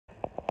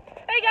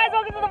Hey guys,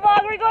 welcome to the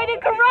vlog. We're going to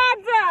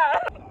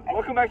Carranza.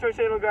 Welcome back to our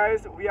channel,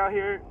 guys. We out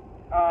here.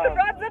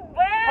 Carranza,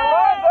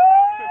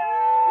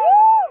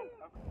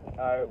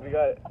 Alright, we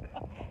got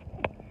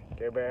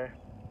Care Bear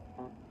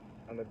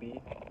on the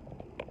beat.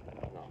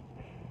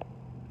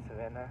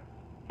 Savannah.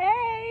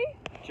 Hey.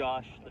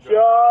 Josh. Josh! Old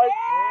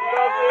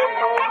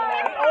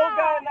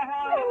guy in the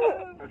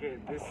house! Okay,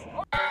 this.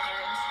 I'll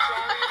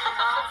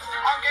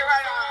get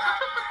right on that.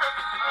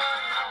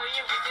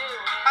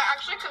 I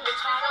actually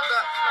convinced people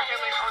that my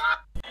family owned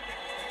it.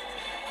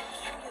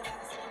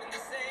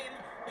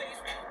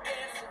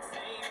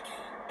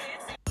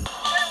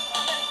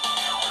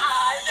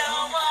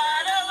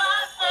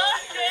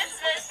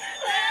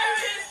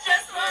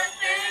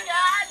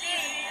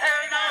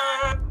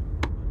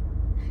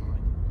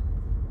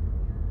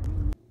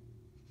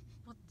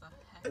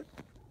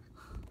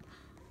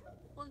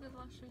 Look at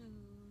my shoes.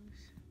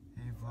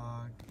 Hey,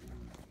 vlog.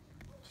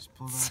 Just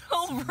pulled up.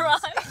 So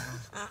bright.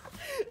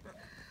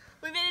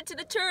 We made it to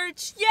the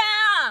church.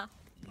 Yeah.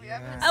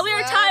 And we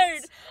were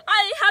tired.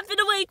 I have been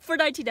awake for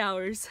 19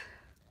 hours.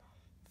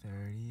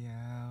 30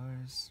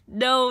 hours.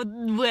 No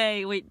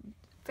way. Wait.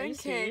 Are you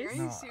Okay, are serious?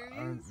 you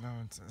serious? No,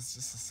 it's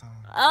just a song.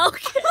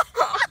 Okay.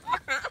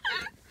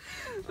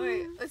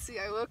 Wait, let's see.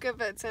 I woke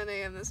up at 10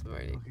 a.m. this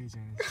morning. Okay,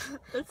 Janice.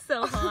 That's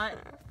so hot.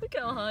 Look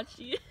how hot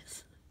she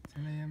is.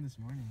 10 a.m. this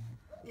morning.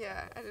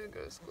 Yeah, I didn't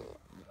go to school.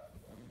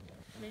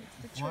 Made it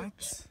to the church.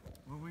 What?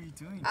 What were you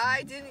doing?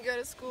 I didn't go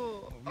to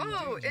school. What were you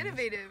Oh, doing, Janice?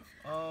 innovative.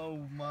 Oh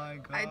my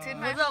god. I did It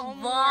my was a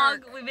homework.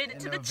 vlog. We made it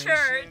to the Innovation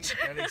church.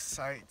 That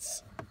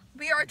excites.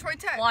 We are Toy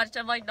Tech. Watch,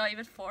 I'm like not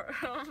even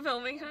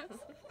filming us.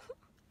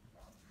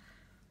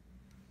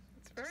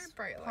 It's very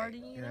bright light.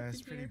 Partying. Yeah, up it's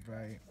in pretty here.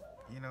 bright.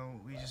 You know,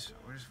 we're just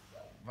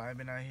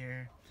vibing out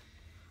here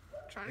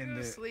Trying to in go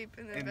to the- sleep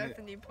and in then the-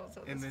 Bethany pulls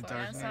out in this the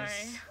flash. Yeah, darkness.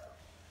 sorry.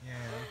 Yeah,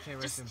 okay,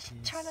 rest in Just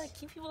peace. trying to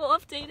keep people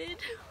updated.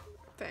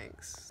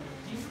 Thanks.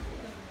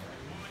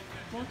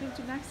 Welcome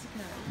to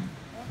Mexico.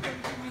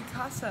 Welcome to mi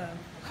casa.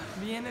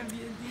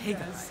 Bienvenidos. Hey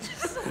guys.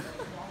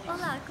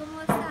 Hola,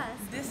 ¿cómo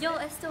estás? Yo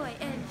estoy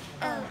en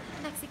el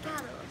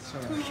Mexicano.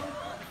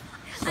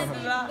 I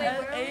mean, La, wait,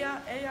 where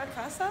are we? ella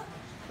casa?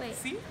 Wait,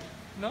 Sí?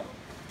 No?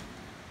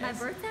 my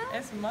birth now?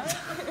 Es mine.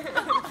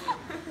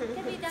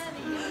 Give me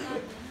Daddy.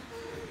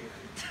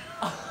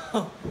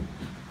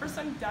 First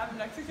time dad in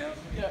Mexico?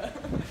 Yeah.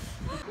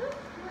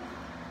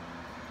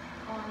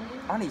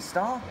 Ani,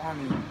 stop,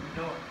 Ani.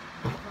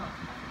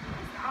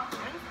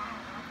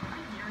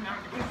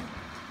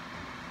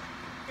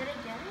 Did I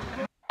get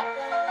it?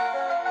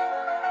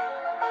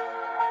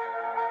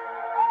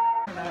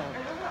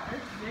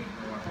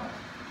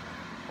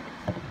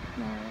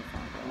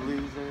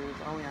 Losers.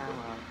 Oh yeah,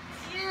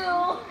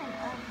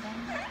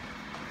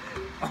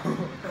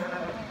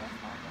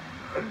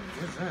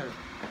 What's that?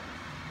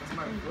 That's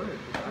my foot.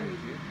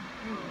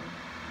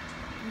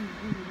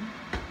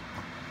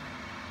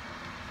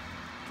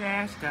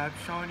 Can't stop,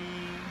 Shawnee.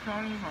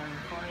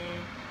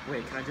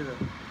 Wait, can I do the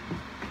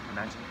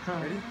imagine?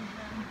 Ready?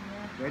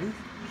 Ready?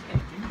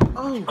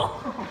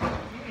 Oh!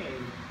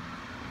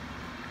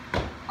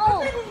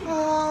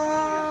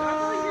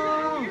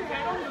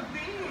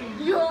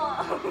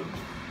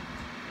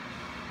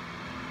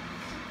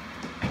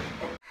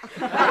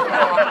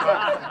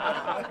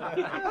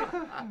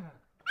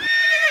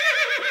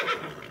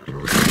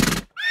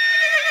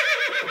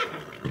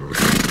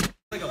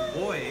 Like a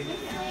boy.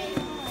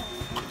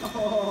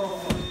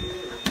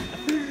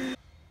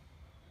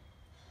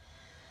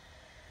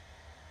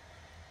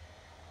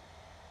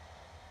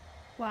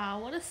 Wow,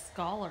 what a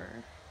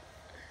scholar.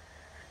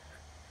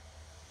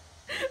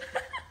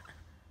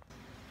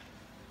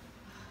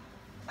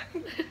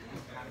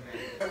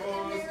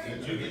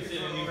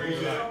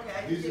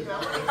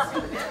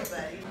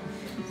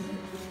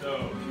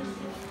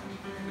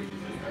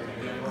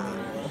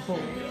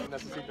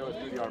 Necesito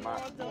estudiar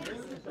más. I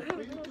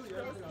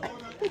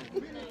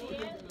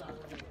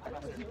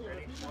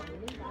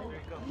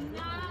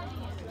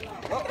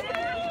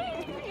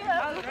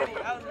was ready.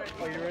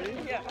 Oh, you ready?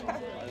 Yeah.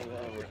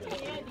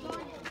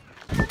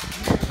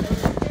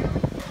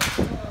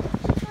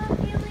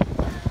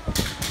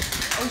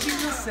 Oh, she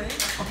just say?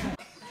 Okay.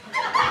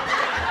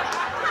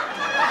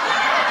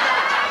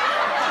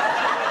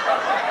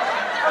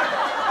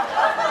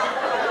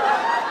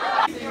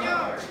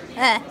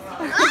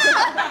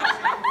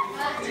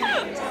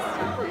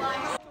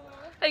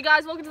 Hey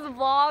guys, welcome to the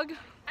vlog.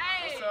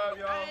 What's up,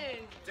 y'all?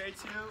 Day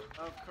 2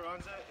 of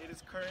Carranza. It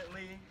is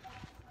currently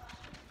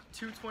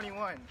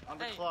 2:21 on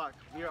the clock.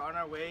 We are on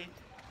our way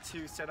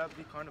to set up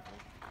the carnival.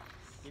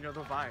 You know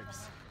the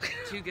vibes.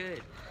 Too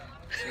good.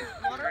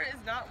 Water is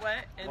not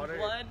wet and Water-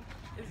 blood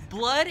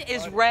Blood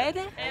is red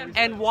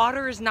and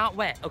water is not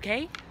wet,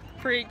 okay?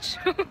 Preach.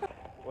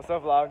 What's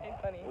up, vlog?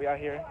 funny. We out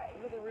here.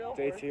 With a real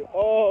Day horse. 2.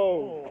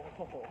 Oh!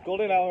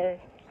 Golden hour.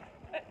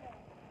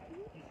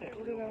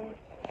 Golden hour.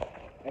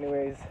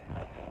 Anyways,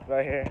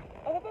 right here.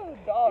 I thought that was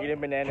a dog. Eating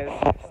bananas,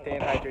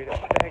 staying hydrated.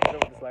 What the heck is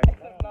over this light?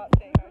 That's not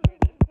staying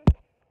hydrated.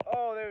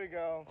 Oh, there we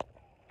go.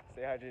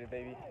 Stay hydrated,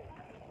 baby.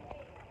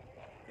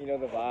 You know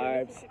the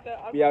vibes.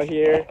 We out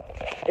here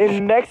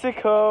in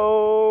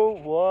Mexico.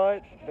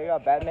 What? They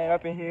got Batman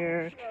up in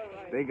here.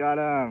 They got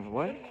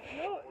what?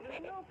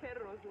 There's no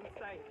perros in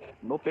sight.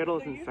 No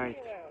perros in sight.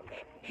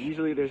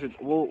 Usually there's a.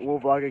 We'll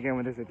vlog again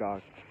when there's a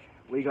dog.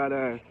 We got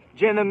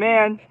Jen the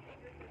man.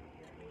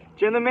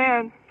 Jen the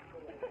man.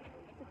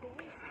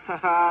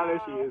 Haha,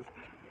 there she is.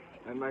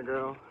 And my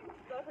girl.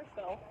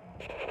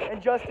 And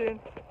Justin.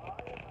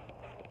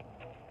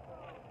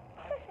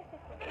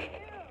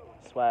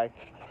 Swag.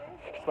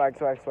 Swag,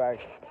 swag, swag.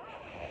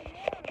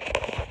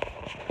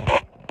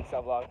 What's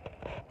up, vlog?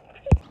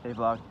 Hey,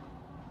 vlog.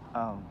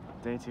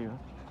 Day 2.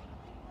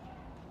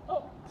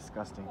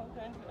 Disgusting.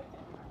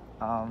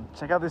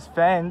 Check out this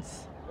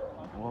fence.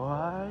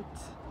 What?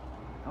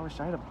 I wish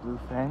I had a blue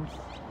fence.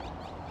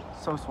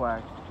 So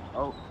swag.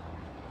 Oh.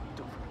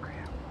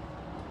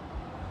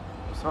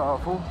 What's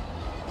up, fool?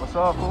 What's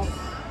up, fool?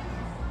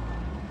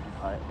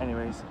 Alright,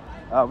 anyways.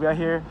 We are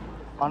here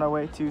on our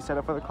way to set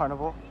up for the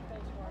carnival.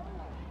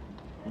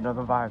 You know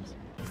the vibes.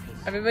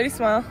 Everybody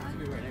smile.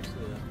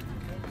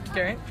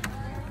 Garrett.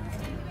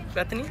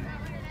 Bethany.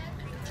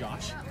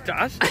 Josh.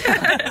 Josh.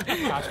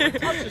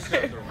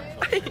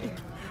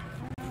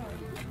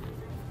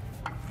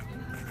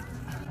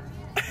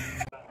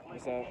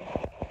 What's up?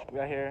 We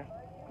are here,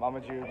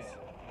 mamajubes,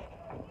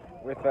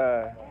 with look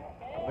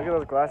at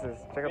those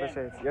glasses. Check out the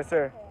shades. Yes,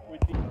 sir.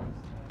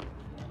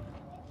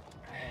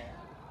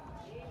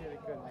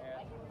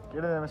 Get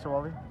in there, Mr.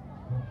 Wally.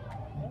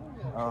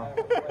 Oh.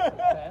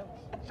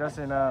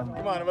 Justin,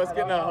 Come on, let's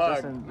get in a hug.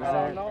 Justin,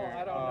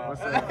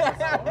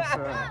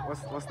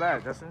 what's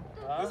that, Justin?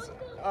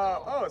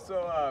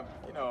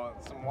 You know,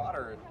 some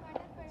water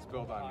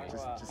spilled on me.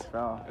 Just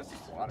fell. It's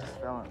just water. Just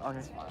fell.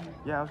 Okay.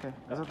 Yeah, okay.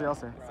 That's what they all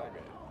say. It's all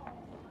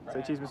good.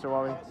 Say cheese, Mr.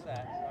 Wally.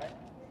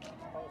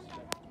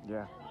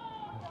 Yeah.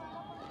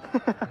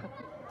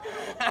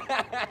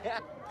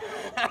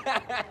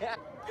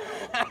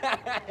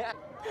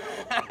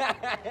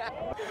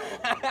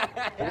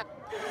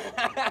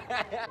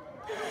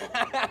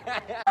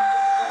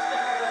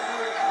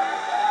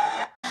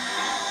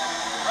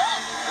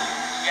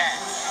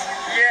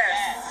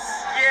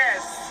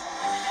 Yes.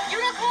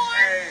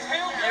 Unicorn! Hey,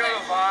 you know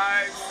the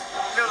vibes.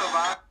 You know the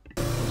vibes.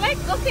 Like,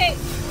 okay.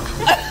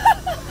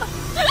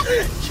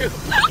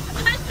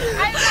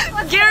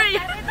 Gary. Yeah,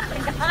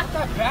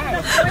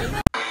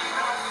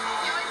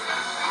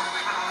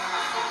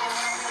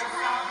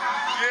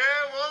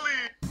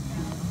 Wally.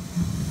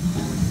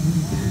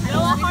 You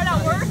know how hard at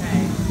work?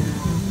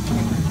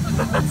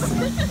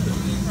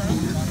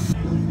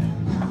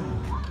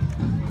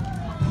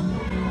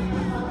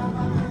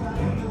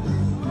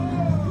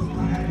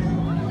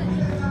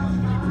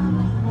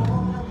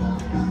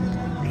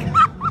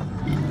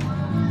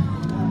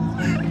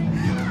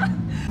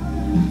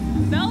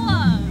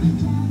 Bella,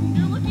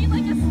 you're looking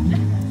like a.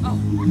 Oh,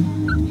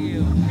 thank you.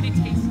 Pretty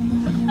tasty.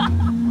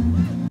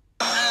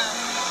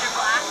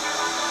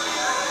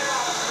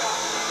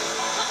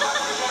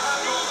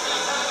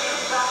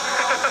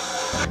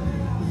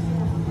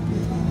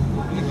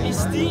 It's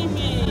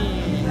steamy.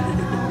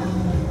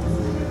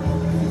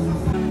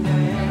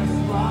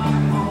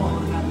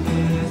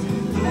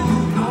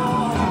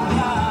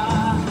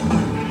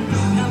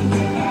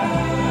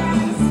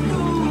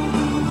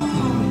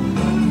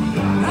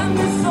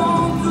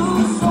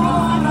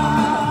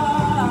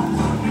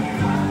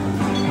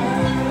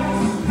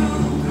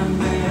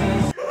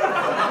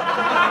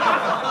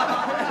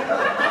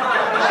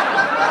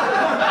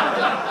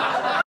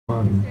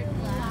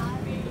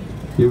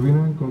 Yo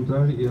vine a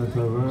encontrar y a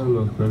salvar a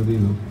los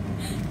perdidos.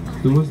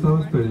 Tú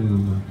estabas perdido,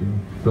 Mateo,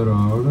 pero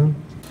ahora...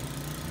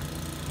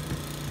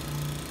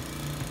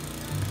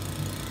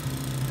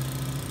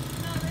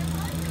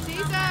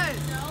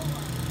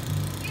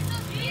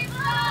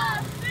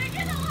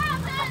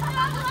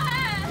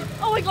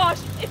 Oh my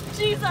gosh, it's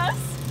Jesus!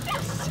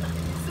 It's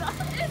Jesus!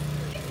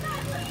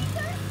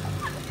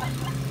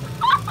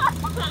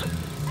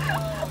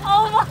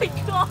 Oh my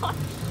gosh!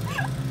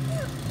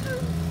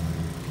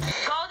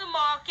 Go to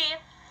market,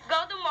 go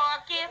to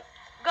market,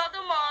 go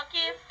to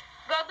market,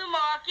 go to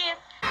market.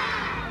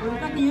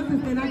 Ahorita que ellos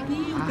estén aquí,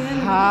 ustedes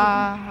les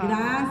dan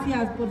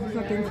gracias por sus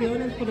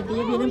atenciones, porque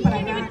ellos vienen para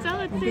acá.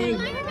 Okay.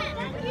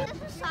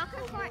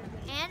 Soccer court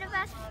and a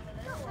basketball.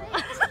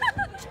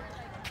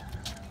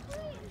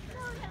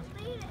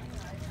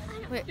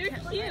 Wait, you're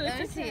cute. Let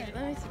me see.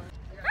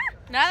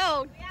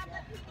 No!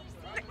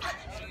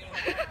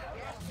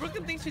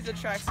 Brooklyn thinks she's a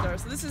track star,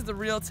 so this is the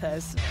real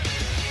test.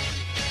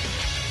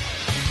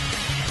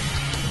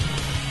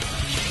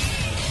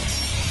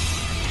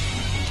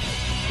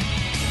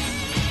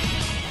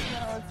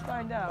 Let's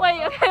find out.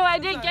 Wait, okay, I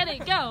didn't get it.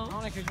 Go.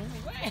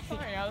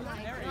 Sorry, I was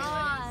nervous.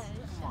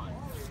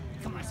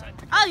 Come on, son.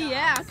 Oh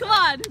yeah, come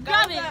on.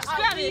 Grab it.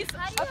 Grab it.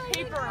 A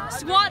paper.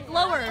 Squat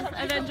lower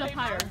and then jump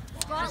higher.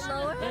 Squat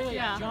lower.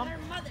 Yeah.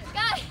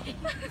 Guys.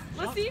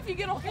 Let's see if you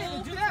get a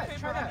hold of the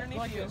paper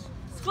underneath you.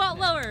 Squat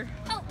lower.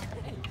 Oh.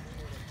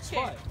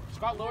 Squat.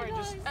 squat lower and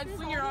just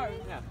swing your arm.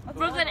 Yeah.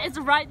 Brooklyn, it's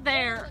right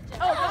there.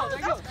 Oh, there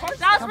you go.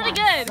 That was pretty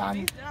good.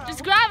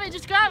 Just grab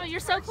it, You're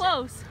so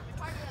close.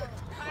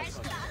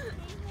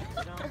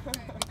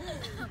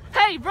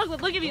 Hey, Brooklyn,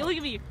 look at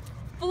me.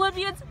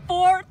 Philippians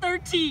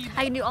 4:13.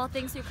 I can do all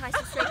things through Christ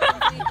who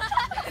strengthens me.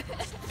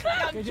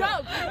 Now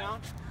jump.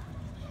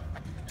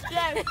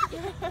 Yes.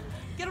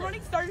 Get a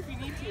running start if you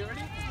need to.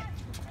 Ready?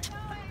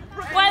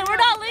 Wait, we're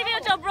not leaving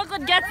until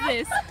Brooklyn gets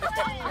this.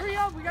 Hurry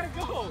up, we gotta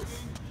go.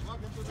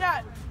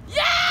 Chat.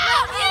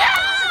 Yeah!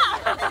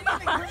 In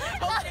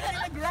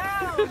the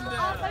ground.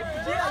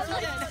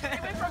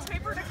 It went from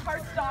paper to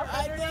cardstock.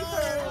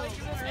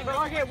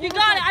 You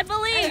got it, I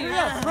believe. Hurry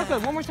up,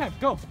 Brooklyn, one more time,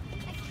 go.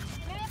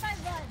 Maybe if I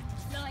run.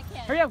 No, I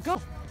can't. Hurry up,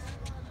 go.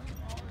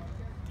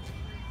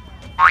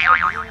 I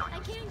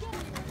can't get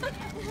it.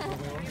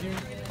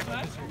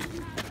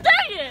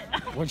 Dang it!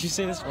 What'd you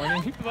say this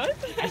morning? What?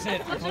 I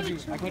said, I called you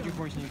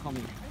first and you called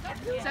me.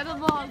 Set the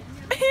vlog.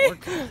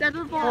 Set the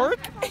vlog. Pork.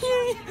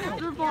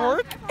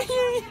 Pork.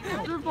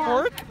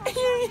 Pork. Did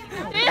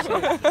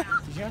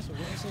you ask what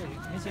did you say? You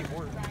didn't say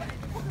pork.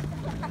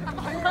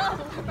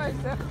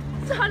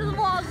 So how does the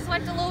vlog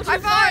swipe the low High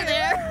five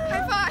there.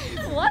 High five.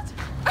 What?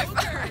 High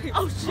five.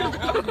 Oh shit.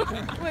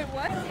 Wait,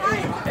 what?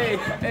 Hey,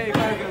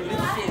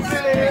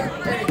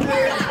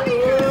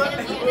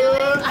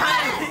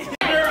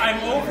 I'm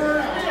over.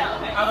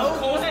 I'm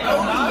close.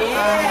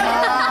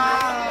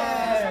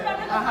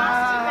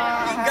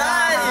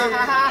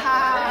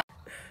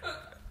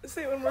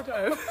 Say it one more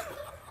time.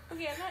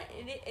 Okay, I'm not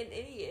an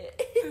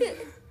idiot.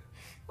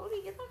 How do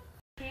you get that?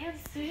 Can't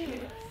see.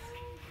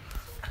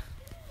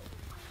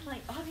 I'm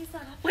like, obviously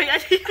I'm not. Wait, I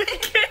didn't even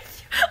get you.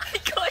 I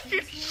got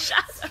your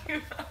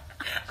shadow.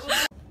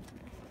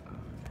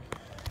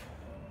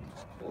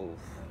 Oh.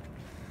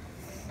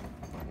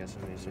 I guess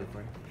I'm gonna say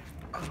for you.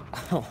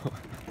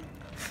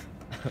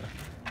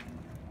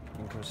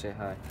 I'm gonna say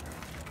hi.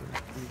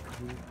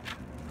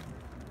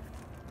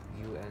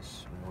 U.S.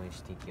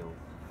 Moistikyo.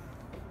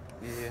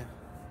 Yeah.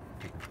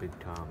 Big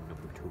Tom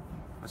 #2.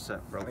 What's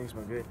up, bro? Things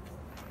smell good.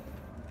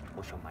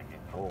 What's up, my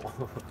ninja? Oh.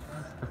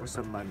 What's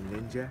up, my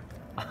ninja?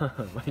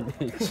 My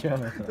ninja.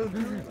 Don't do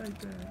it like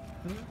that.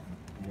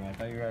 Yeah, I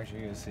thought you were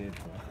actually gonna say it.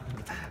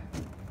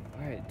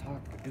 Alright,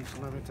 talk. Do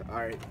some other time.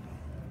 Alright.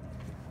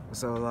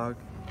 What's up, vlog?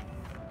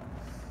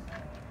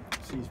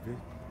 Jeez,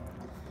 bitch.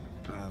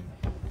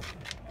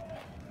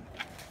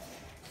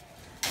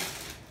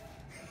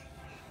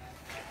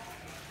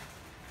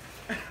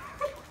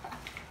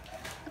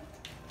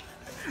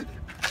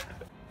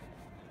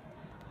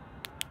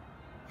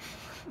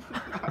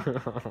 So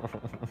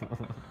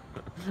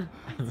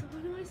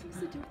what am I supposed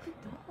to do with the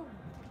doll?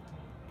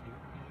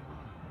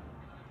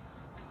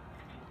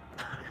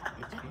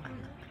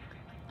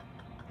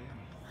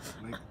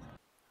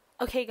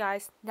 Okay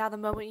guys, now the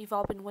moment you've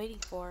all been waiting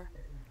for.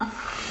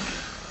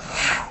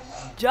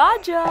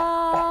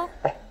 Jaja!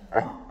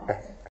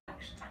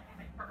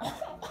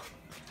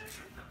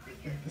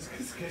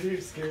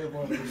 It's scary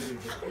more than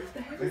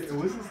it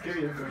wasn't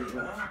scary at first.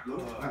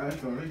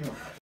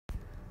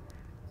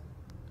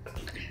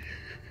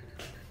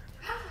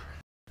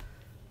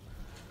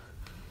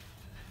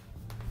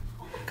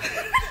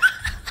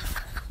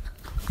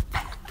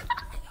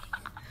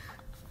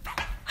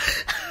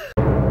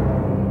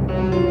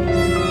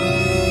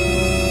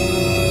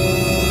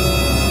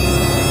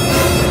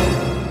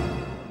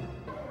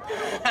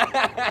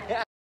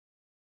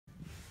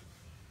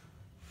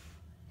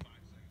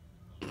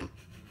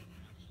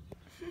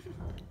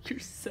 You're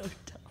so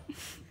dumb.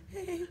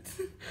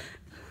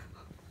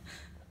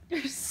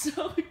 You're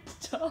so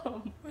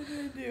dumb. What did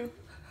I do?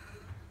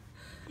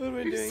 What am I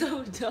You're doing?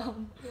 so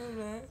dumb. No, I'm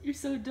not. You're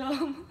so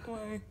dumb.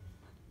 Why?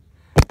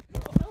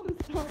 Oh,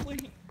 stop,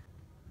 wait.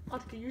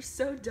 Otka, you're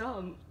so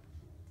dumb.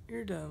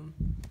 You're dumb.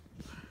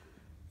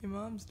 Your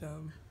mom's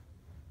dumb.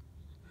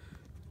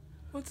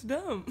 What's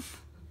dumb?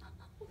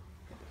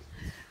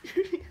 I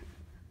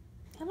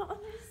don't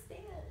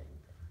understand.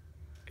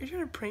 Are you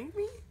trying to prank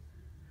me?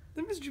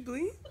 Then Miss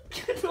Jubilee?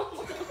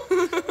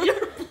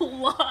 You're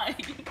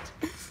blind.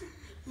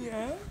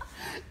 Yeah?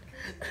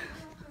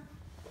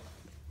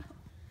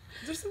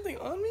 Is there something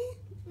on me?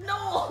 No!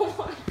 Oh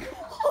my god.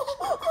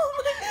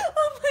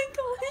 Oh my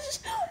gosh.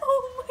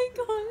 Oh my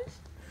gosh.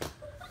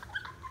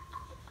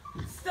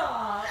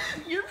 Stop.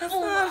 You're That's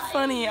blind. not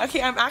funny.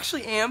 Okay, I'm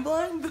actually am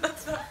blind, but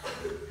that's not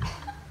funny.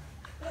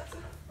 That's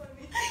not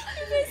funny.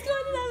 You guys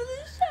got it out of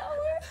the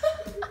shower.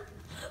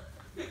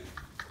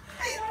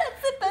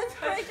 That's the best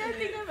prank I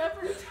think I've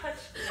ever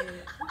touched.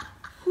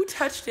 Who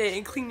touched it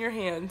and clean your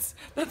hands?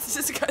 That's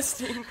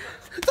disgusting.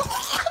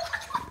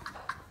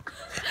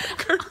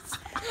 Curse.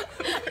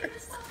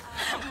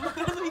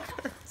 Literally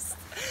curse.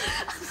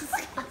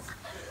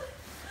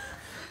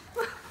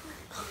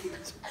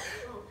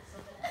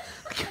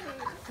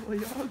 Well,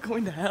 y'all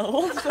going to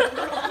hell?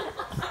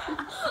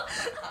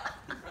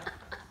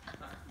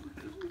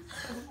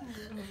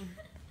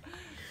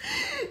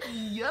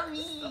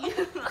 Yummy.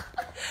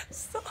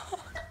 Stop.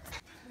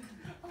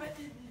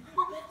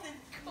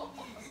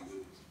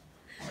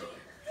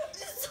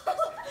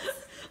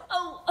 Oh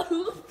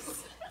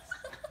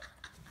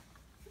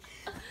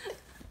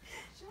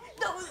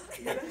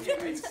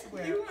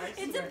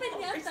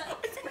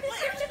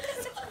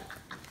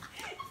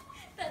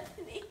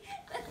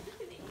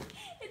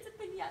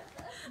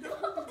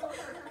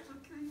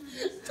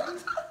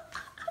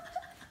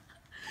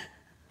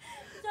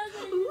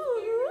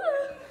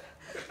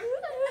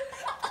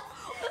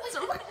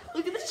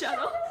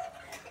channel.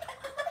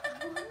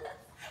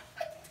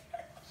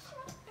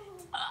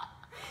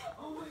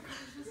 Oh my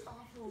gosh, this is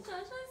awful.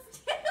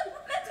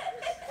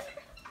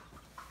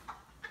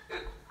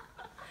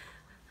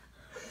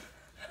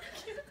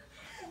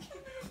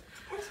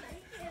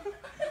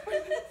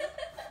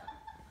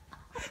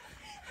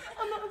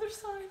 On the other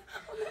side.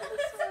 On the other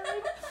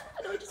side. I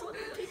know, I just want a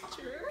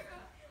picture.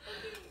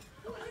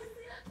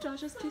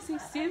 Josh is kissing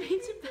Sammy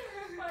to bed.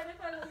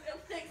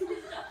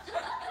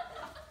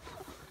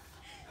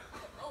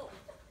 Oh.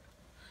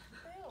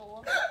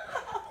 Ew.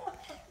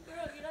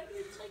 Girl, you're not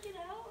gonna check it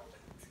out?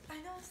 I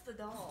know it's the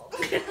doll.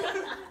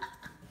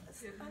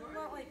 I'm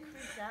not like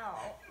creeped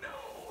out.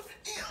 No.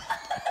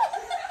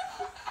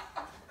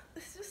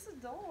 It's just a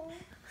doll.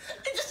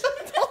 It's just a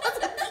doll.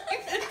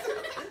 It's a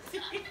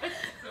demon.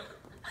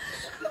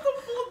 The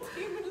full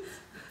demon.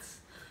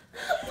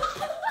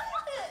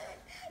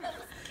 I'm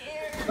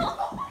scared.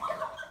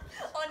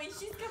 Oni,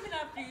 she's coming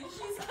after you.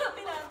 She's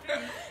coming after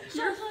you.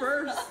 You're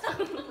first.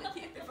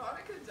 If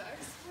Monica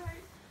dies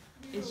tonight,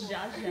 It's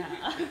Jaja.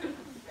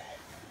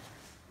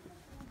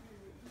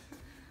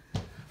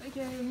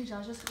 Okay,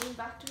 Jaja's going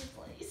back to her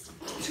place.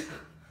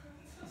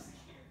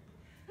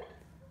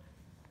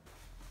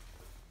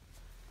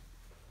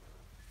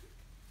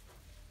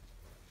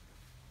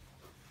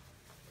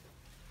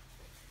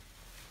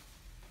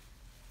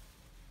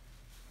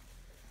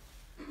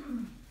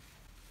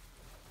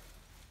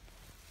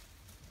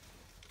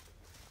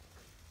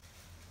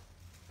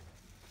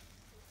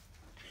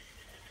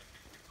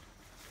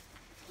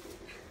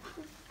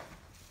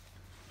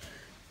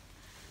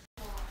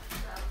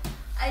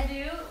 I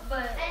do,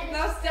 but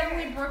that's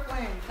definitely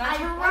Brooklyn. That's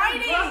her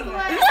writing.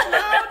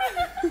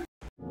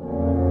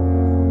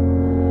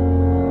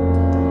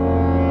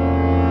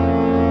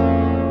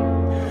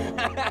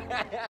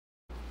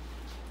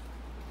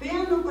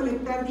 Véanlo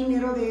colectar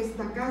dinero de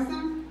esta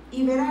casa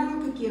y verá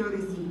lo que quiero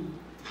decir.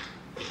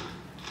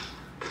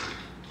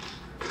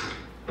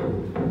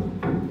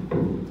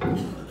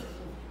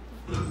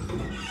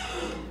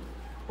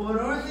 Por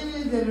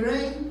órdenes del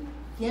rey,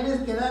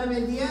 tienes que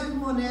darme 10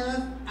 monedas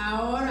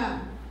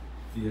ahora.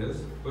 10,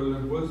 pero el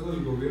impuesto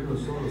del gobierno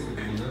solo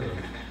 5 monedas.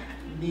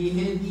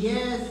 Dije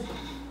 10.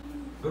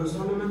 Pero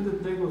solamente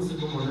tengo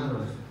 5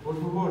 monedas. Por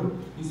favor,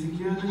 ni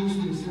siquiera tengo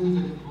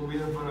suficiente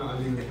comida para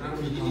alimentar a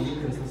mi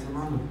familia esta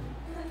semana.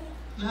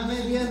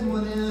 Dame 10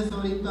 monedas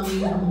ahorita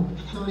mismo.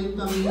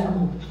 Ahorita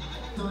mismo.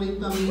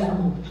 Ahorita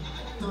mismo.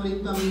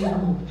 Ahorita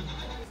mismo.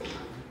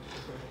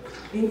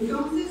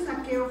 Entonces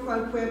Zaqueo fue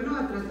al pueblo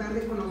a tratar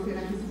de conocer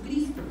a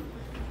Jesucristo.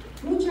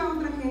 Mucha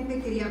otra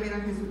gente quería ver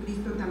a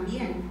Jesucristo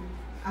también.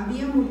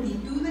 Había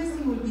multitudes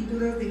y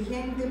multitudes de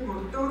gente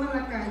por toda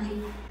la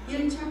calle y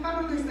el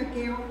chaparro de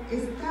Zaqueo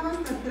estaba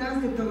hasta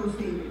atrás de todos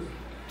ellos.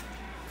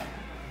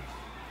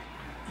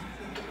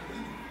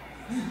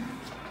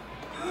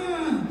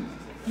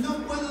 No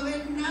puedo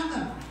ver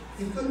nada.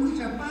 Estoy muy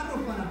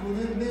chaparro para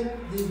poder ver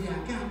desde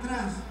acá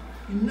atrás.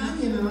 Y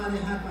nadie me va a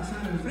dejar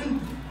pasar al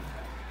frente.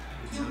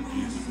 ¿Qué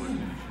voy a hacer?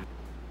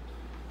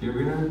 Yo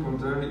vine a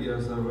encontrar y a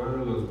salvar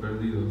a los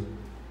perdidos.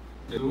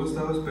 Tú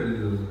estabas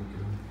perdido,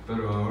 Zaqueo,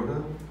 pero ahora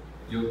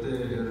yo te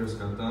he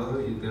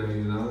rescatado y te he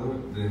ayudado a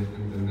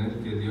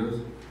entender que Dios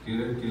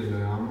quiere que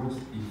le amas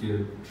y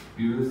que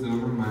vives de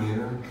una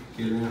manera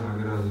que le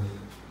agrade.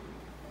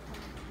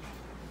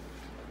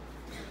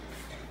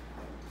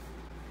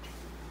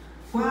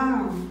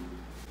 ¡Wow!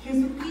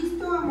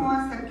 Jesucristo amó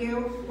a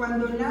Zaqueo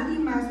cuando nadie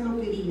más lo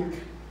quería.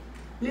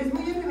 Les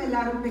voy a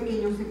revelar un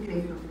pequeño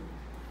secreto.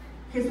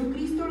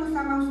 Jesucristo los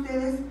ama a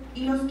ustedes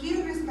y los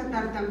quiere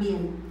rescatar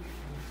también.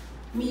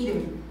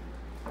 Miren,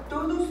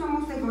 todos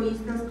somos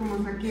egoístas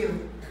como Zaqueo,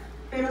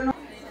 pero no...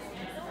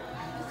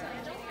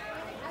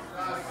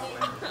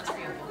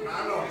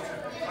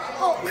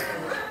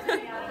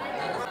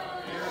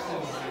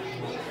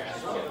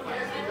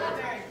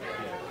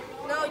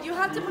 No, you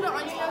have to put it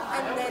on your nose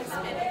and then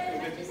spin it.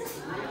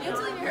 You have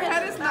to leave your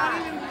head is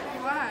not even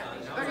flat.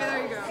 Okay,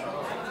 there you go.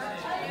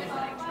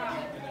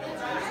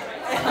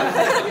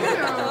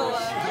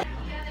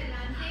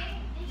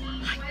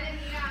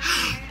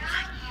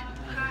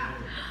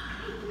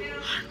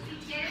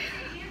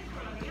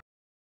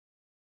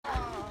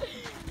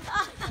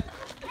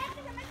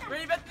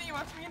 Ready, Bethany?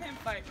 Watch me and him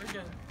fight. We're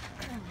good.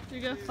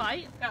 You're gonna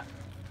fight? Yeah.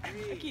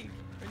 Okay. Ready?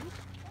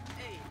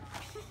 Hey.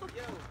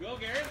 Yo. Go,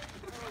 Garrett.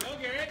 Go,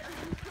 Garrett.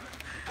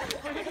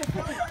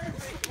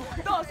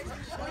 Dos.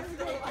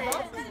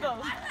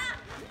 Dos.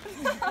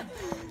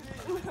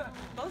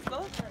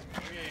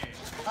 Okay.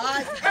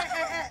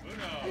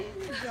 Uno.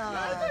 It's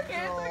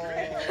okay.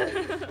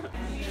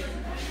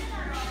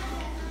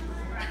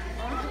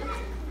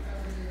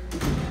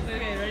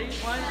 Okay, ready?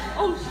 One.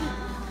 Oh shit.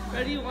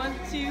 Ready? 1,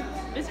 2.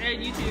 It's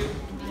Aaron, you two.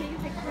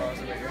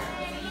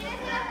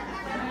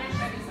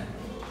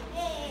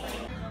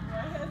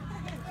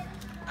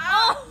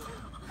 Oh!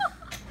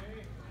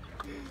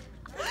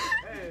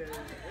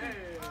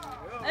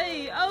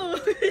 Hey, oh,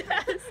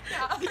 yes.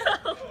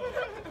 Go.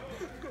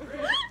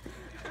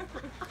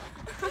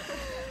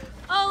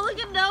 Oh, look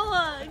at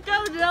Noah.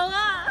 Go,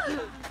 Noah.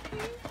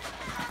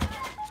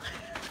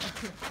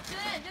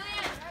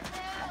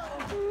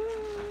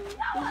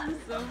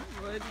 so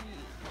funny.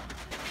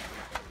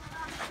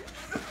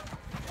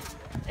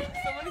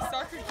 So many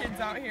soccer kids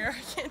out here.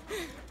 I can't.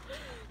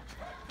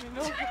 You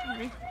know what I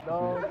mean?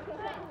 No.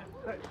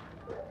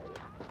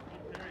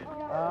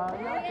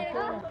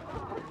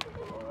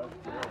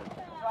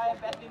 Try it,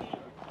 Bethany.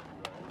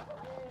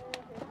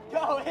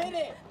 Go, hit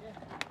it!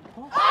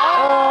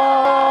 Oh!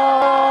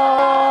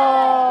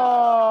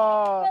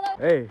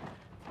 Hey.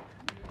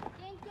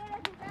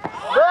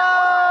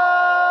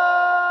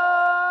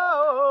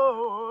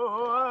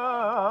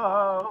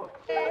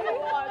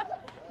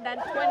 Than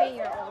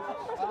 20-year-old.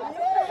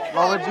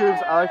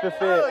 Mamajubes, I like the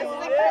fit.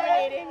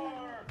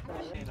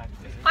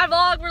 Hi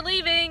vlog, we're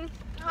leaving.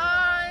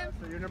 Hi.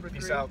 So you're number 3.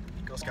 Peace out,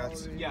 Girl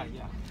Scouts. Yeah.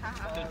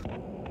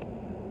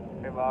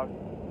 Hey vlog.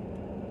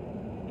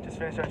 Just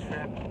finished our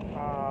trip.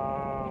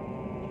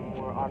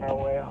 We're on our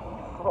way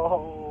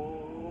home.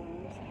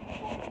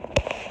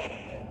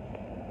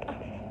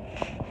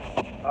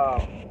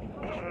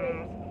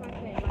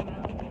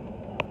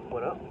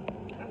 What up?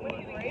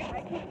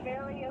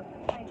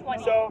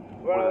 So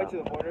we're on our way to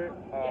the border.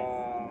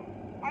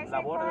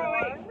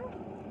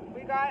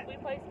 We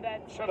placed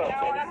bets. Shut up,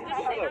 Janice.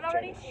 Shut up,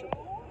 Janice.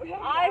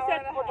 I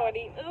said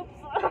 420. Oops.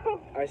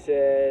 I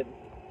said,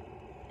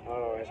 I don't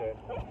know what I said,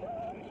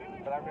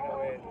 but I'm gonna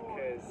win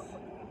because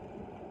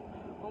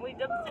When we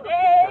jump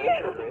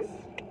today.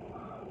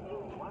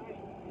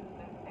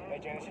 Hey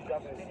Janice, you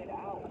dropped this.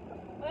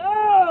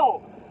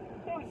 Oh!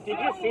 Did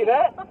you see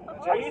that?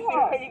 Are you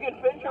sure you can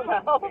fit your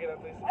mouth? Pick it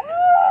up, please.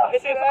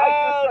 It says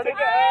Take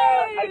it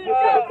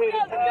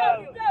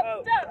out.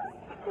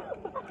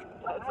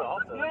 That's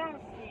awesome.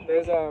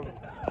 There's oh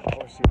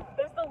shoot.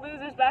 There's the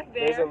losers back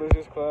there. There's a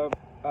losers club.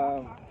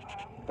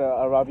 The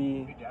Arabi.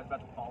 Your dad's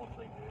about to fall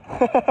asleep,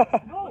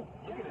 No.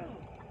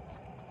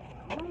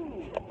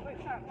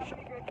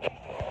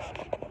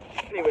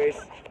 Anyways,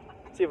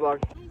 see you vlog.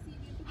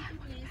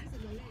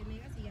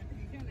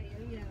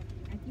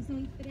 Aquí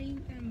son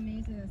 30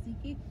 meses, así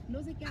que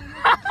no se quedan.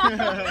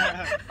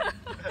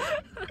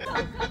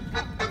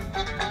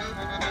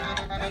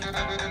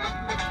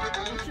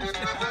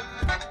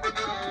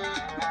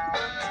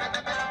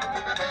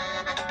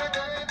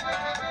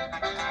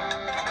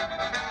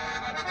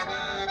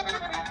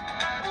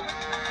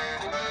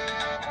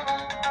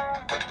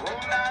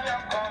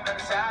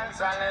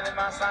 Sale de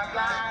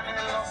Mazatlán, en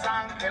Los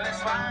Ángeles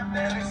va a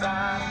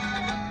aterrizar.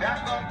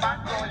 Viajó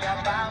Paco y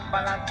a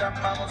Tampa, la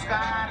chamba a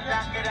buscar,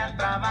 ya querían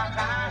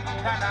trabajar y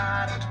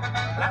ganar.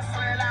 La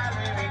suela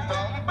Louis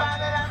Vuitton va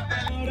adelante.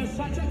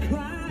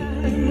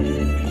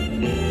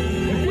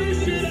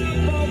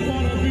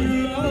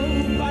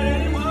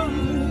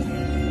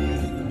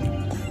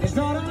 It's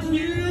not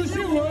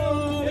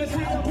unusual, it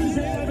happens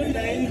every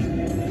day.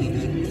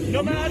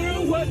 No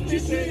matter what you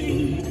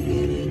say.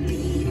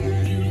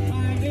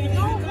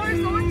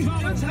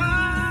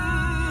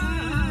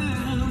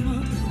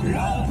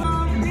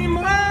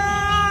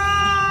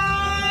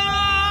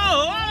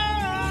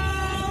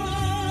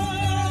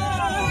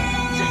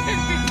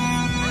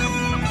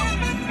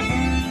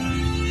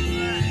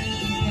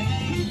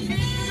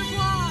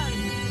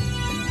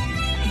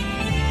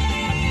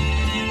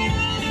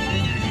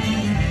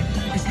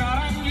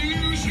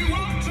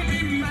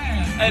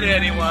 At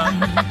anyone.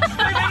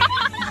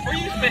 Were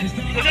you finished?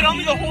 Was it on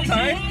me the whole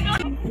time?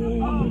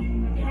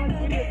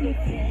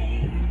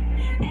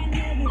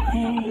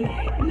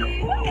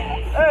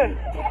 Hey!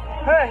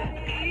 Hey!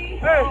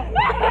 Hey!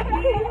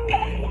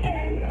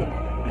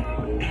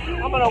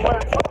 I'm gonna wear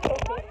it.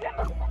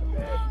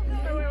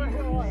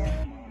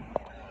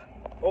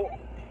 Oh!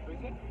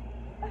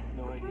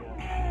 No idea.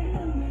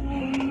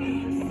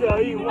 So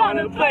you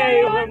wanna play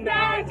with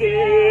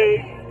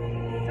magic?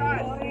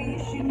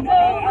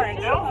 Alright,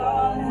 now?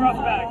 Rough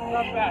back.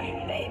 Front back.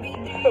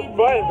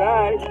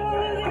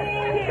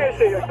 You can't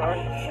say your car.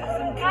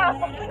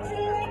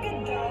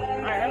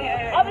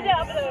 Up and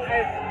down.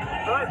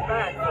 Front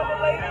back.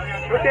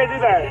 We can't do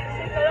that.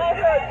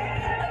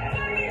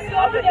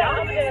 Up and down.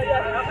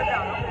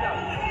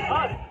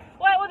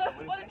 Wait, what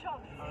a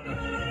chunk.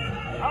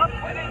 Up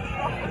with it.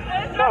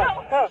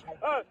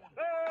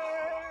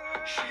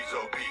 She's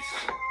obese,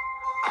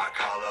 I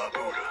call her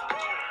Buddha.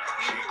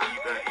 She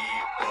even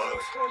eat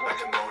bugs like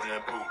Timon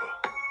and Pumbaa.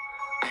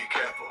 Be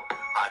careful,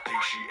 I think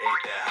she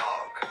ate that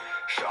hog.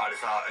 Shot as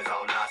hard as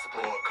on life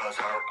support, cause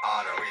her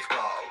arteries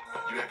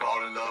clogged. You may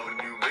fall in love with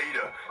a new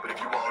leader, but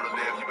if you wanna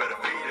live, you better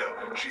feed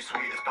her. She's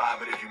sweet as pie,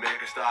 but if you make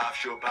her stop,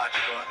 she'll bite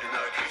your butt in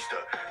the keister.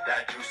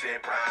 That juicy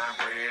prime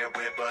bread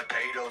with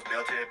potatoes,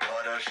 melted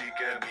butter. She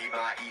can be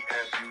my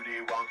eating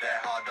beauty. Want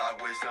that hot dog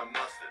with some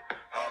mustard?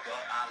 Her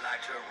butt I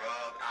like to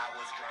rub. I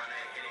was trying to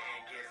hit it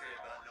and kiss it,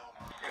 but no.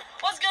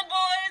 What's good,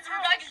 boys?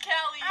 We're back in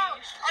Cali.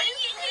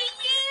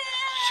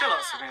 Shut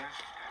up, Savannah.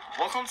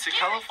 Welcome to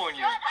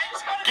California.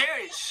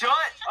 Gary,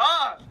 shut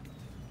up!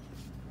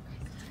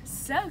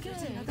 So good.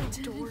 There's another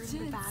door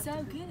in the bathroom.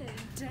 So good.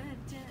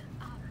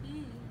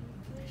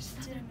 There's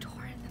another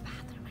door in the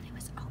bathroom and it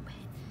was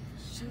open.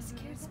 She was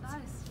scared of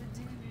us.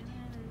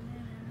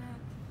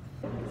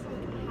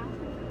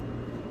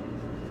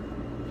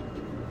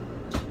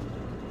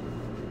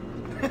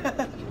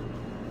 Sugar,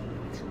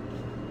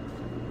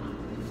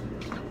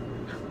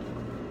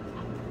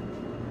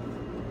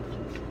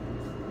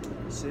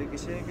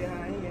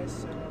 sugar, yes,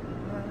 sir.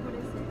 What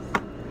is this?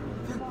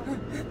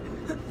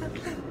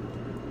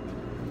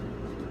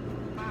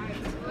 Side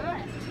to the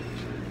left.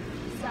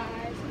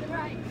 Side to the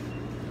right.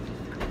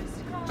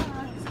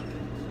 Crisscross.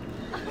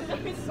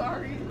 I'm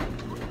sorry.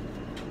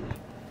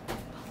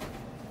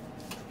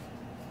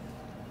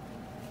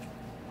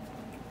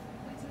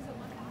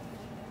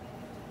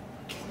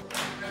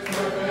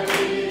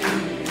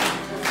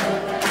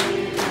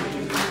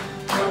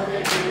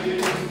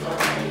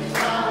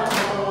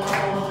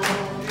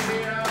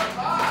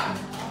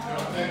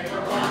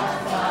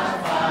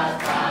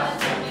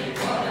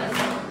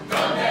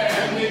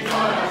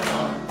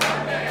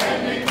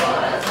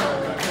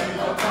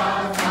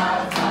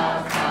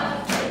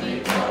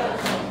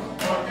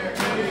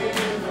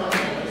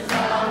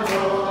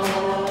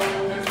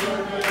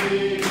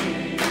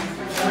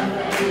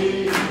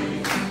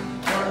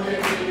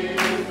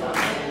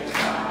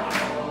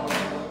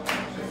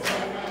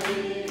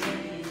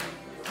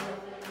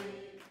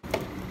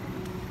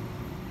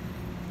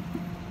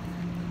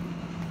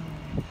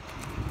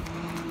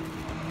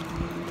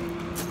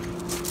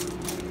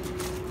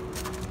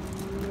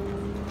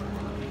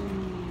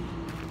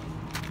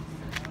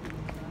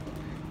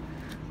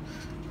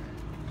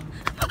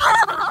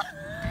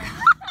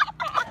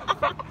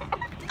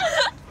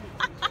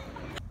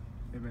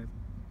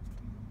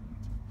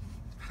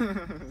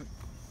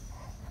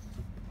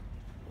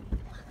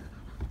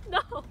 No.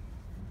 What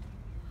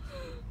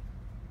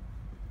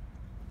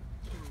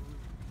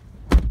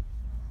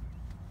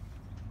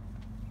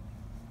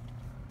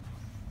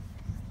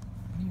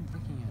are you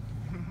looking at?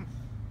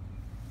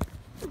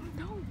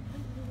 No.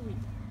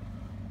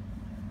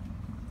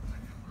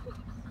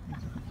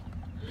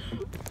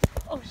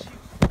 Oh shoot.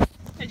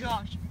 Hey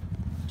Josh.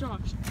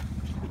 Josh.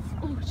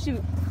 Oh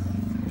shoot.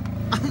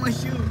 Oh my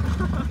shoe.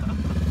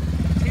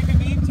 Taping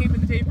me,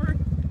 taping the taper.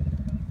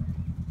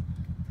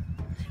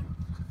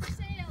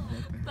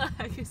 The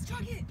heck is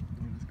Chuck it.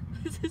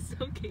 This is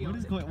so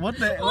chaotic. What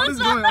is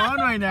going on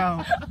right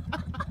now?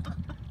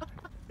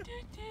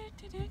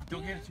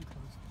 Don't get it too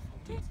close.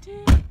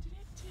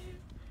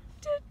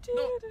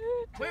 No.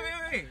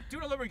 Wait. Do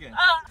it all over again.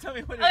 Tell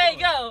me what it is. Okay,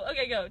 go.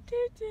 Okay, go.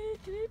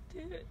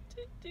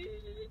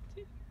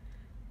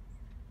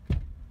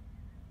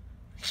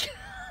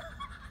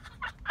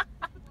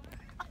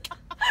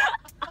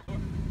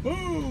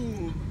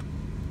 Boom!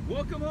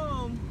 Welcome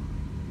home.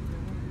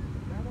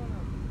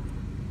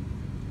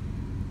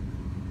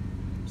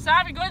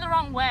 Sorry, you're going the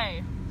wrong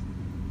way.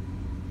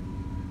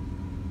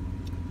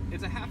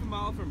 It's a half a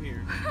mile from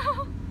here.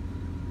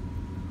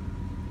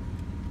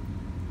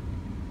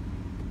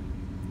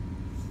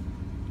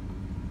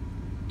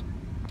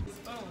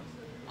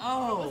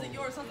 Oh. It wasn't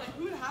yours. I was like,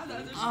 who'd have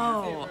that?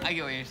 Oh, I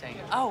get what you're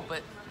saying. Oh,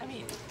 but I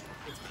mean,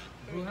 it's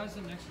who has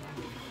the next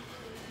one?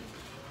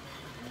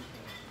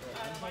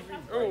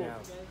 Oh,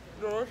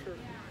 delicious.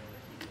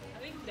 I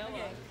think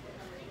Noah.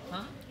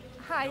 Huh?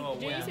 Hi.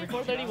 Did you say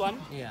 4:31?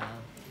 Yeah.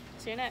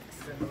 See you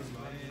next.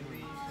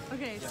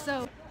 Okay,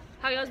 so.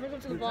 Hi guys, welcome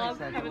to the vlog.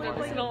 Haven't done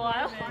this in a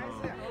while.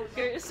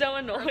 You're so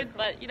annoyed,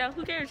 but you know,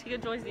 who cares? He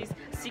enjoys these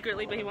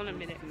secretly, but he won't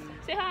admit it.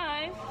 Say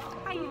hi.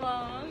 Hi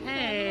vlog.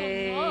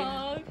 Hey. Hi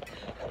vlog.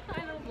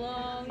 Hi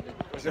vlog.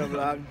 What's up,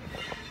 vlog?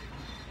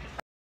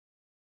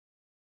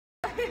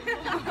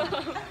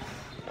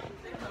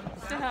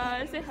 Say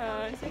hi, say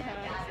hi, say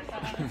hi.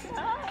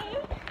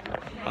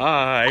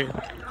 Hi.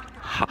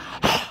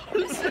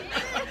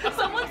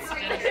 Someone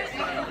spit.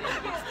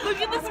 Look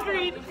at the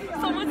screen.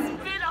 Someone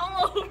spit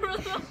all over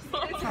the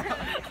phone.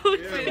 Who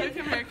did it?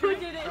 Who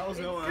did it? That was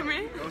Noah. Come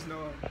here. That was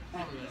Noah.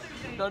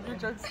 Don't do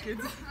drugs,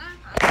 kids.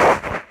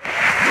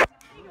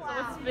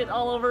 Someone spit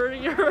all over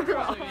your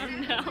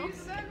arm now.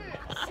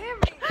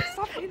 Sammy,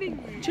 stop hitting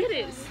me.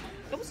 Judas,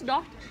 that was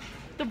not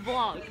the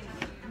vlog.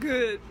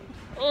 Good.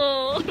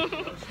 Oh.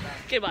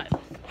 Okay, bye.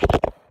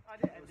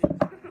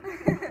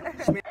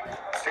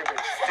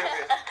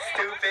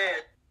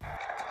 Stupid.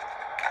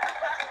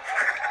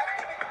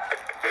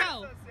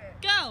 Go.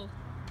 Go.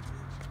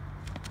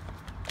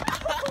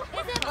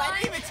 Is it I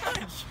didn't even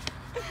touch.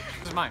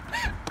 This is mine.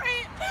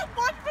 Wait,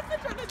 watch Brooklyn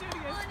trying to do it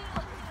again.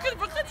 Because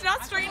Brooklyn's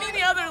not straightening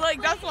the other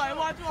leg, that's why.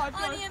 Watch.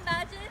 Honey,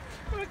 imagine.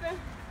 Brooklyn.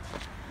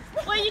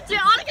 Wait, you did,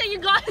 Annika, you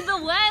got in the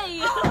way.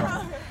 Go.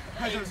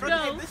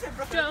 Listen,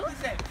 Go.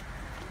 listen.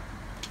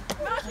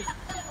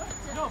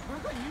 No,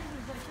 Brooklyn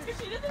usually does this. If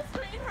she didn't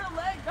straighten her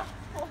leg, that's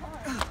so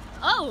hard.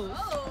 Oh.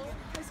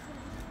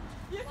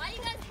 Why are you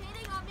guys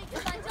hating on me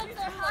because I jumped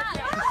so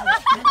high?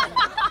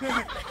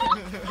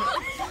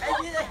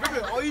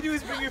 Brooklyn, all you do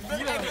is bring your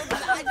feet up.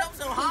 I jumped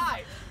so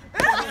high.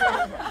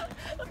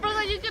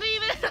 Brother, you couldn't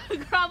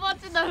even grab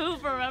onto the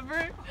hoop,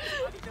 remember?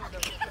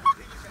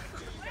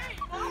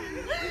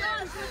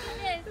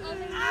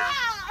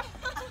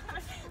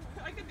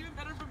 I could do it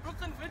better, but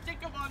Brooklyn would take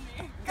him on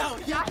me. Go,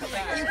 Josh.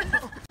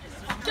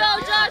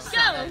 Go, Josh,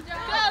 go.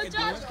 Go,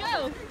 Josh,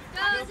 go.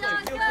 Go,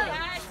 Josh, go.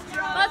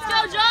 Let's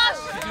go, Josh.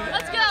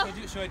 Let's go.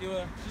 Should I do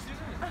a...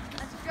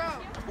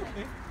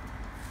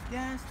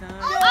 Yes, no.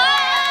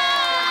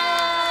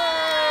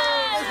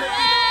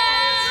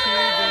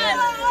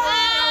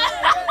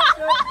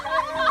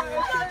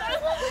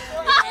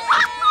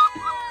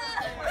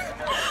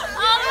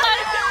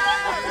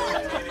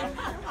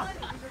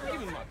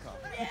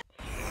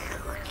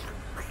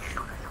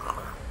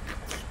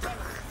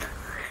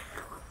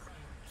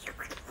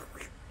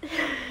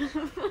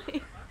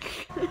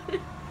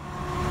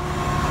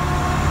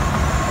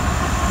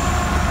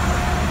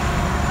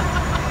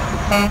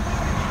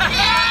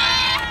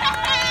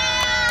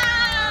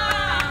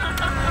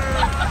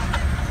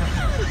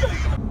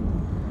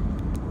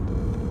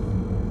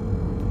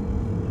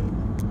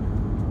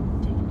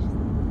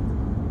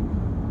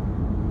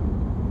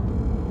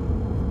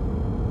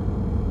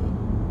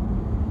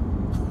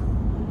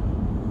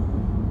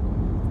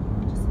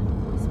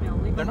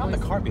 They're not in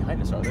the car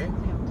behind us, are they?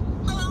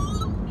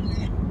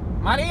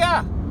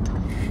 Maria!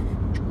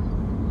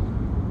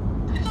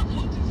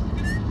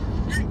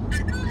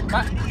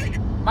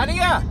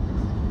 Maria!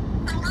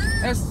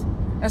 Es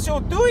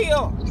el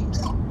tuyo!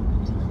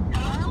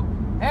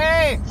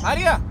 Hey,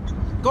 Maria!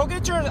 Go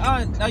get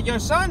your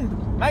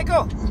son,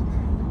 Michael!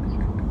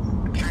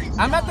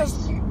 I'm at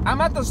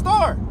the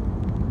store!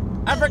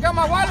 I forgot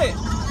my wallet!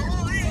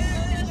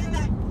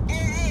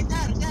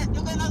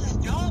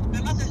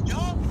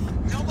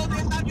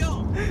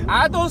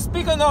 I don't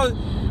speak no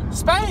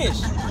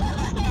Spanish.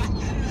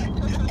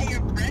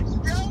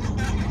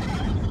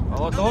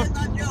 Oh, don't.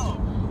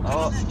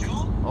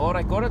 Oh,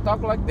 I gotta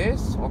talk like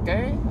this,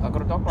 okay? I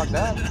gotta talk like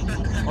that.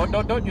 Oh,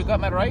 don't. You got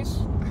my rice?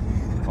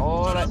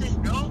 Oh,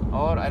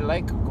 I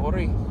like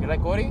curry. You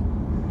like curry?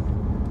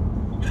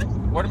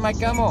 Where's my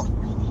camel?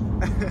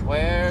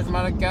 Where's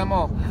my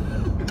camel?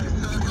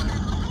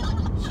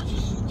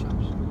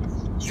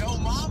 Yo,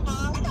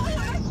 mama.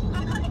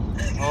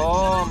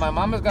 Oh, my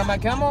mama's got my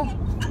camel?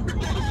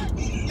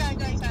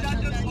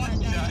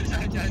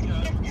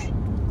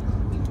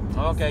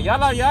 Okay,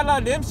 yalla,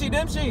 limsi.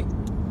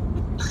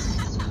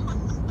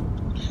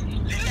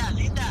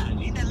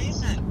 Linda,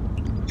 listen.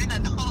 Linda,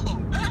 no.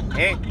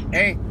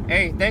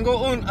 Hey, tengo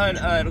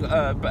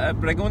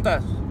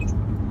preguntas.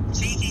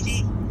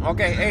 Sí.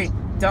 Okay, hey,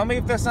 tell me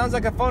if that sounds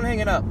like a phone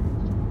hanging up.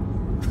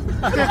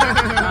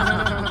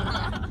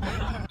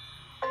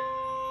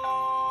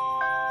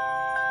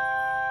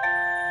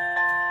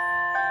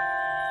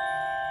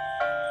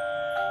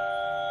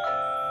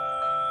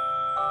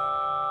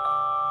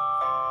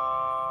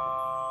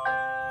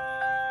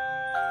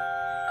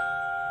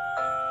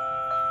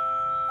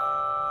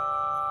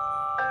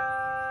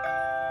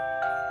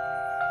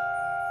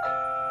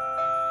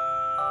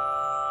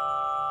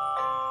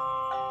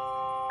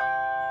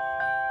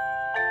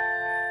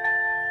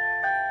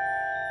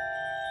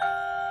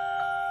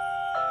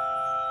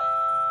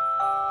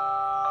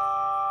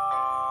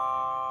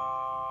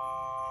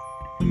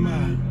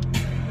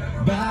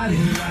 Body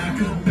like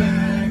a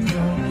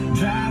backbone,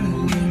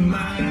 driving in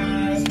my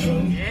eyes.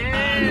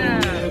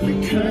 Yeah.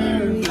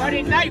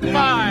 Friday night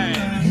vibe.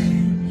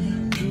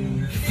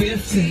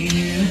 15.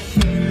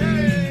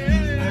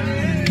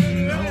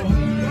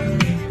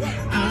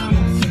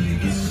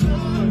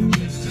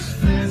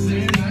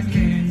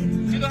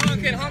 Do the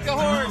honkin', honk the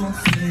horn.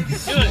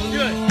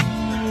 Do it.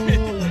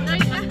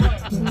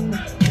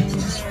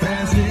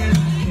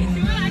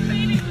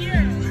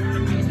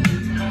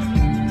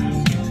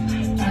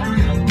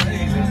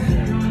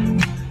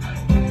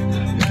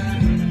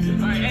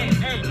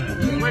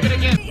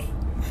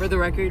 For the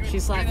record, she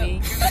slapped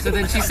me. So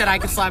then she said I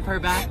could slap her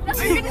back. No!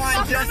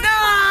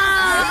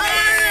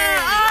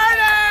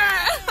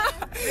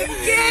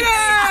 Get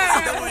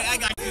her! Don't worry, I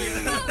got you.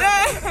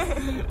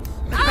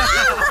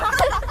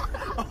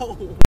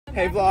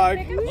 Hey vlog,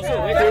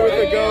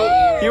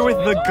 here with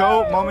the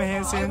goat,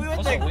 mamahanson.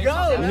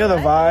 You know the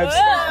vibes.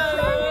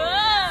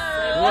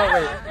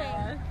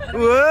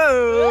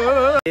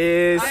 Whoa.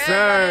 Yes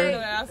sir.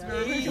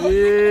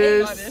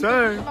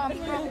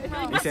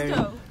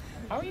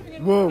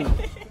 Whoa.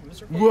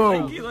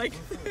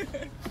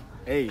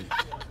 Hey.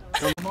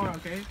 Come on,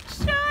 okay?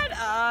 Shut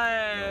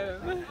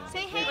up.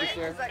 Say hey.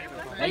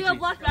 Ready, go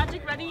Black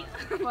Magic, ready?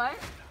 What?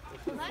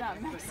 What's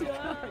that,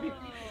 Mexico?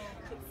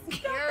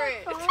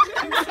 Garrett.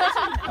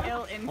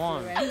 Ill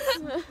influence.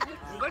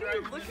 What are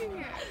you looking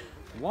at?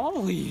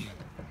 Wally.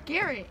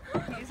 Garrett.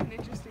 He's an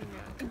interesting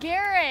guy.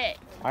 Garrett.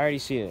 I already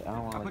see it. I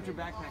don't want to. Put your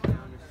backpack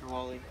down, Mr.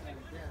 Wally.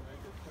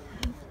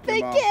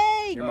 The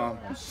cake. Your mom.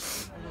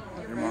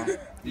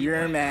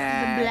 You're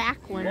mad. The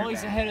black one.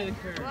 Wally's ahead of the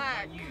curve.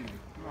 Black.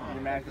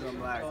 You're mad because I'm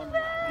black.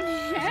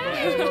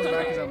 Isabel's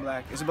mad because I'm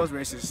black. Isabel's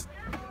racist.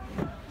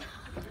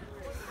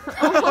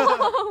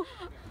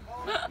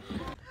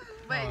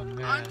 Wait,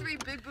 on three,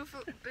 big blue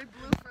for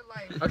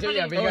life. Okay,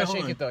 yeah, but you gotta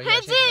shake it though.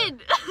 Hands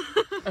in.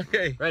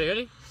 Okay.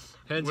 Ready?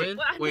 Hands in.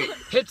 Wait.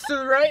 Hips to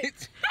the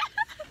right.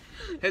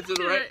 Head to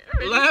the right.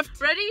 Left.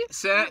 Ready?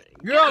 Set.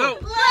 Go.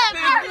 Left,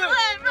 right,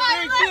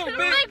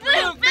 big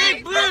blue,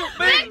 big blue,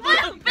 big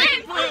blue,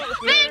 big blue, big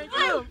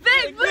blue,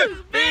 big blue,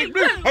 big blue, big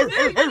blue,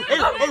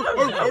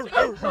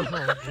 big blue.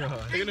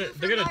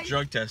 They're gonna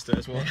drug test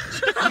us. Well.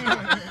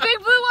 Big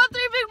blue on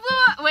 3, big blue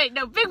on. Wait,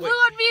 no, big blue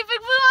on me, big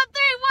blue on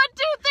 3. 1,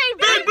 2, 3,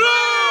 big blue!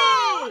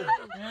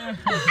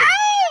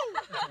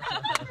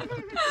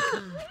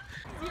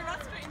 You're not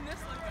straighten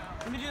this look out.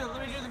 Let me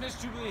do the Miss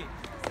Jubilee.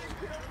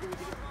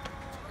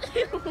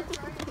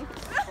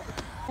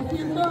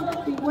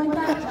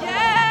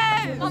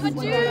 Yes!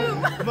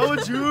 Mamajubes!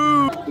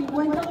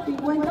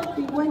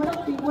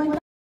 Mamajubes!